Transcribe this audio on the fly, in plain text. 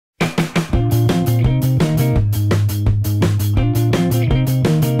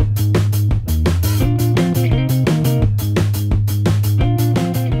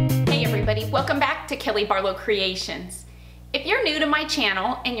Kelly Barlow Creations. If you're new to my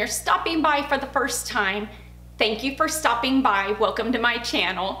channel and you're stopping by for the first time, thank you for stopping by. Welcome to my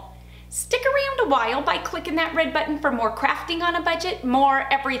channel. Stick around a while by clicking that red button for more crafting on a budget,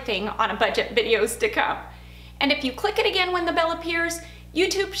 more everything on a budget videos to come. And if you click it again when the bell appears,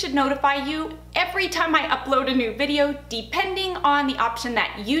 YouTube should notify you every time I upload a new video, depending on the option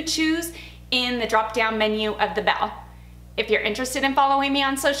that you choose in the drop-down menu of the bell. If you're interested in following me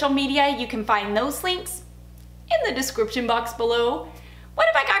on social media, you can find those links in the description box below. What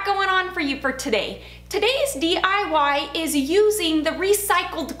have I got going on for you for today? Today's DIY is using the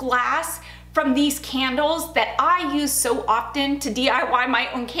recycled glass from these candles that I use so often to DIY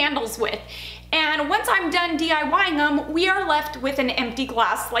my own candles with. And once I'm done DIYing them, we are left with an empty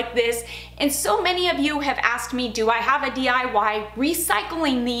glass like this. And so many of you have asked me, do I have a DIY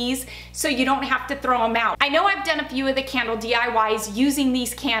recycling these so you don't have to throw them out? I know I've done a few of the candle DIYs using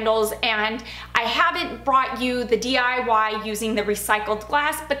these candles, and I haven't brought you the DIY using the recycled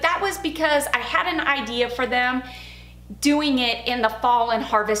glass, but that was because I had an idea for them doing it in the fall and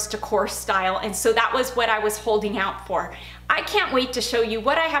harvest decor style, and so that was what I was holding out for. I can't wait to show you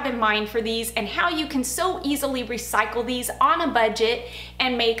what I have in mind for these and how you can so easily recycle these on a budget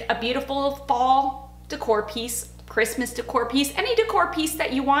and make a beautiful fall decor piece, Christmas decor piece, any decor piece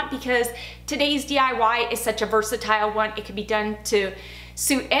that you want, because today's DIY is such a versatile one. It can be done to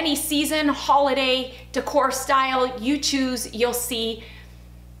suit any season, holiday, decor style you choose. You'll see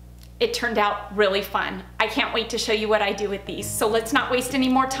it turned out really fun. I can't wait to show you what I do with these. So let's not waste any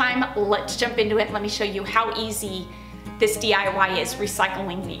more time. Let's jump into it. Let me show you how easy this DIY is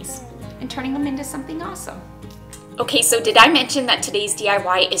recycling these and turning them into something awesome. Okay, so did I mention that today's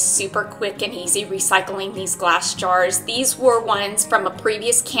DIY is super quick and easy recycling these glass jars? These were ones from a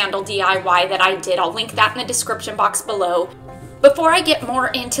previous candle DIY that I did. I'll link that in the description box below. Before I get more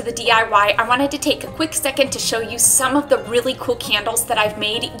into the DIY, I wanted to take a quick second to show you some of the really cool candles that I've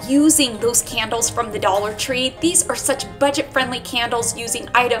made using those candles from the Dollar Tree. These are such budget-friendly candles using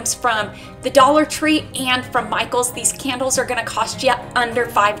items from the Dollar Tree and from Michael's. These candles are gonna cost you under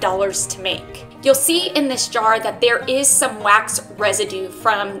 $5 to make. You'll see in this jar that there is some wax residue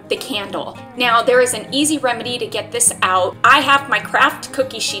from the candle. Now, there is an easy remedy to get this out. I have my craft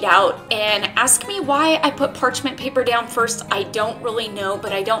cookie sheet out, and ask me why I put parchment paper down first. I don't really know,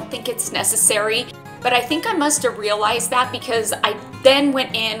 but I don't think it's necessary. But I think I must have realized that because I then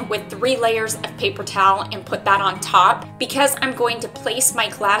went in with 3 layers of paper towel and put that on top, because I'm going to place my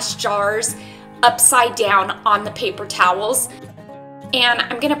glass jars upside down on the paper towels. And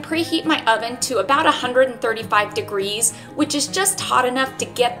I'm gonna preheat my oven to about 135 degrees, which is just hot enough to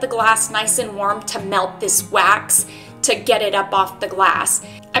get the glass nice and warm to melt this wax to get it up off the glass.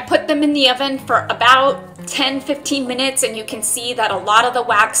 I put them in the oven for about 10-15 minutes, and you can see that a lot of the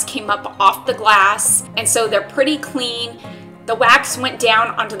wax came up off the glass, and so they're pretty clean. The wax went down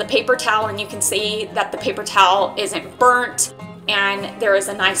onto the paper towel, and you can see that the paper towel isn't burnt, and there is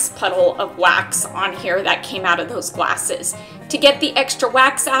a nice puddle of wax on here that came out of those glasses. To get the extra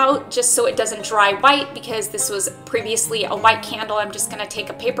wax out, just so it doesn't dry white, because this was previously a white candle, I'm just gonna take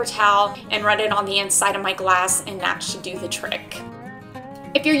a paper towel and run it on the inside of my glass, and that should do the trick.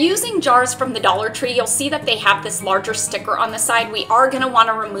 If you're using jars from the Dollar Tree, you'll see that they have this larger sticker on the side. We are gonna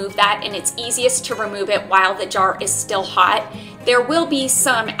wanna remove that, and it's easiest to remove it while the jar is still hot. There will be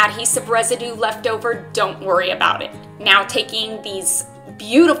some adhesive residue left over, don't worry about it. Now, taking these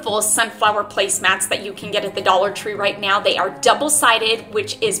beautiful sunflower placemats that you can get at the Dollar Tree right now, they are double-sided,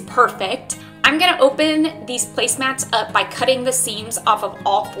 which is perfect. I'm gonna open these placemats up by cutting the seams off of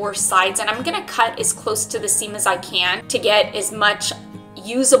all 4 sides, and I'm gonna cut as close to the seam as I can to get as much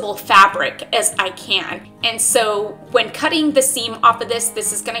usable fabric as I can. And so when cutting the seam off of this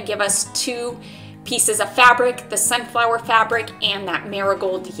is gonna give us 2 pieces of fabric, the sunflower fabric and that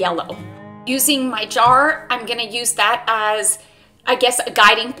marigold yellow. Using my jar, I'm gonna use that as, I guess, a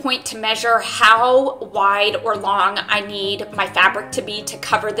guiding point to measure how wide or long I need my fabric to be to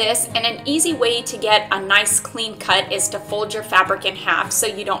cover this. And an easy way to get a nice clean cut is to fold your fabric in half so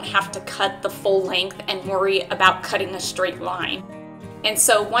you don't have to cut the full length and worry about cutting a straight line. And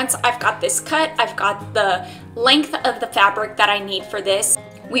so once I've got this cut, I've got the length of the fabric that I need for this.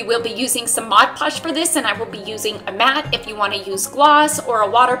 We will be using some Mod Podge for this, and I will be using a matte. If you want to use gloss or a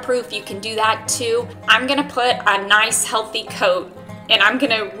waterproof, you can do that too. I'm gonna put a nice healthy coat, and I'm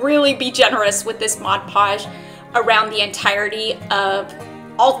gonna really be generous with this Mod Podge around the entirety of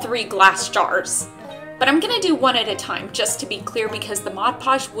all 3 glass jars. but I'm gonna do one at a time just to be clear because the Mod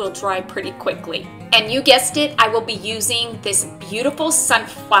Podge will dry pretty quickly. And you guessed it, I will be using this beautiful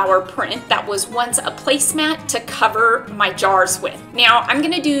sunflower print that was once a placemat to cover my jars with. Now I'm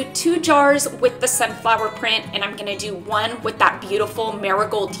gonna do 2 jars with the sunflower print and I'm gonna do one with that beautiful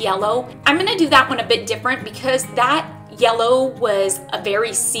marigold yellow. I'm gonna do that one a bit different because that yellow was a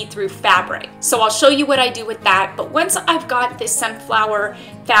very see-through fabric. So I'll show you what I do with that, but once I've got this sunflower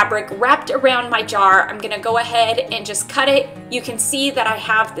fabric wrapped around my jar, I'm gonna go ahead and just cut it. You can see that I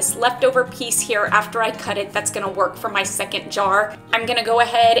have this leftover piece here after I cut it that's gonna work for my second jar. I'm gonna go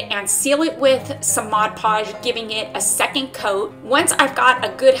ahead and seal it with some Mod Podge, giving it a second coat. Once I've got a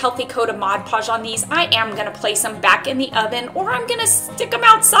good healthy coat of Mod Podge on these, I am gonna place them back in the oven, or I'm gonna stick them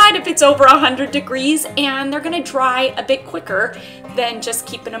outside if it's over 100 degrees, and they're gonna dry a bit quicker than just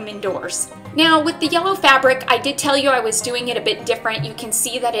keeping them indoors. Now with the yellow fabric, I did tell you I was doing it a bit different. You can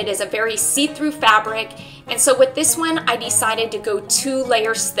see that it is a very see-through fabric, and so with this one I decided to go 2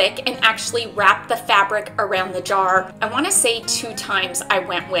 layers thick and actually wrap the fabric around the jar. I want to say 2 times I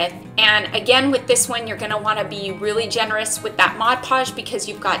went with, and again with this one you're going to want to be really generous with that Mod Podge because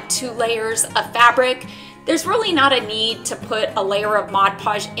you've got 2 layers of fabric. There's really not a need to put a layer of Mod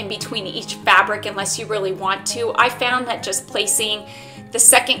Podge in between each fabric unless you really want to. I found that just placing the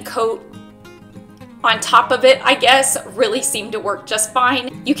second coat on top of it, I guess, really seemed to work just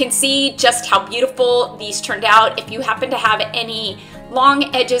fine. You can see just how beautiful these turned out. If you happen to have any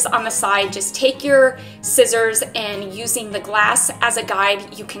long edges on the side, just take your scissors and using the glass as a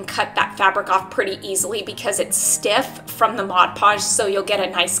guide, you can cut that fabric off pretty easily because it's stiff from the Mod Podge, so you'll get a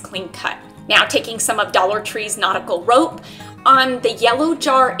nice clean cut. Now taking some of Dollar Tree's nautical rope, on the yellow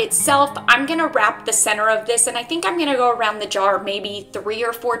jar itself, I'm gonna wrap the center of this, and I think I'm gonna go around the jar maybe 3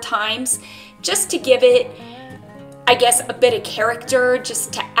 or 4 times just to give it, I guess, a bit of character,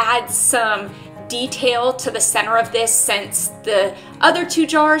 just to add some detail to the center of this. Since the other 2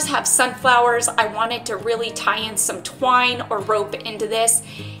 jars have sunflowers, I wanted to really tie in some twine or rope into this,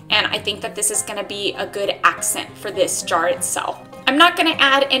 and I think that this is gonna be a good accent for this jar itself. I'm not going to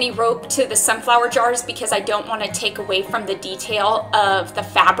add any rope to the sunflower jars because I don't want to take away from the detail of the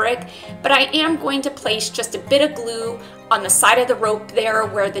fabric, but I am going to place just a bit of glue on the side of the rope there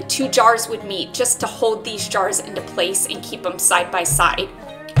where the 2 jars would meet, just to hold these jars into place and keep them side by side.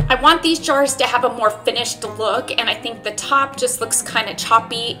 I want these jars to have a more finished look, and I think the top just looks kind of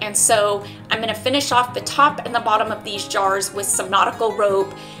choppy, and so I'm going to finish off the top and the bottom of these jars with some nautical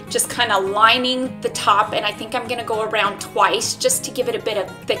rope, just kind of lining the top, and I think I'm going to go around twice just to give it a bit of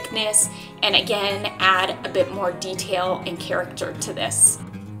thickness and again add a bit more detail and character to this.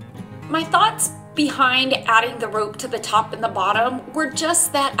 My thoughts behind adding the rope to the top and the bottom were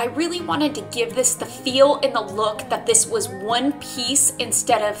just that I really wanted to give this the feel and the look that this was one piece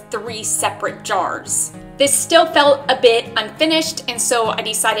instead of 3 separate jars. This still felt a bit unfinished, and so I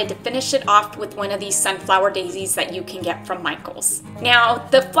decided to finish it off with one of these sunflower daisies that you can get from Michael's. Now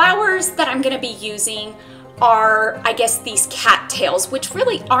the flowers that I'm going to be using are, I guess, these cattails, which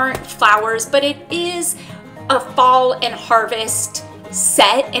really aren't flowers, but it is a fall and harvest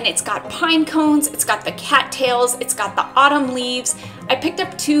set, and it's got pine cones, it's got the cattails, it's got the autumn leaves. I picked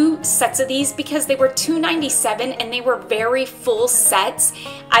up 2 sets of these because they were $2.97 and they were very full sets.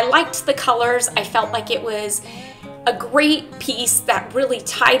 I liked the colors. I felt like it was a great piece that really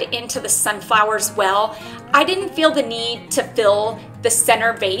tied into the sunflowers well. I didn't feel the need to fill the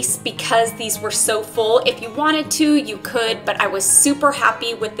center vase because these were so full. If you wanted to, you could, but I was super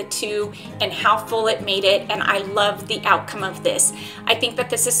happy with the 2 and how full it made it, and I love the outcome of this. I think that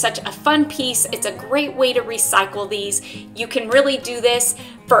this is such a fun piece. It's a great way to recycle these. You can really do this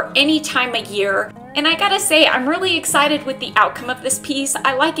for any time of year. And I gotta say, I'm really excited with the outcome of this piece.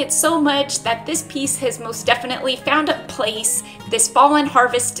 I like it so much that this piece has most definitely found a place this fall and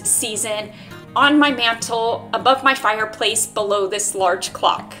harvest season on my mantle, above my fireplace, below this large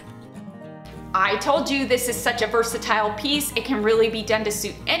clock. I told you this is such a versatile piece. It can really be done to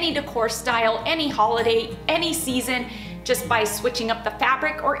suit any decor style, any holiday, any season, just by switching up the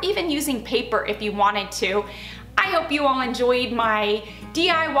fabric or even using paper if you wanted to. I hope you all enjoyed my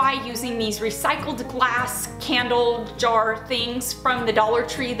DIY using these recycled glass candle jar things from the Dollar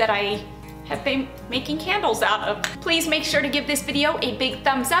Tree that I have been making candles out of. Please make sure to give this video a big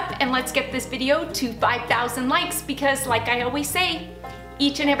thumbs up, and let's get this video to 5,000 likes, because like I always say,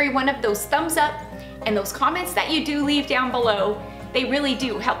 each and every one of those thumbs up and those comments that you do leave down below, they really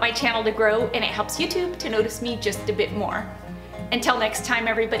do help my channel to grow, and it helps YouTube to notice me just a bit more. Until next time,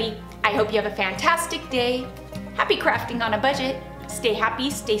 everybody, I hope you have a fantastic day. Happy crafting on a budget. Stay happy,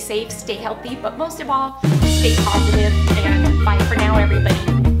 stay safe, stay healthy, but most of all, stay positive, and bye for now,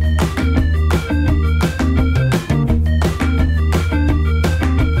 everybody.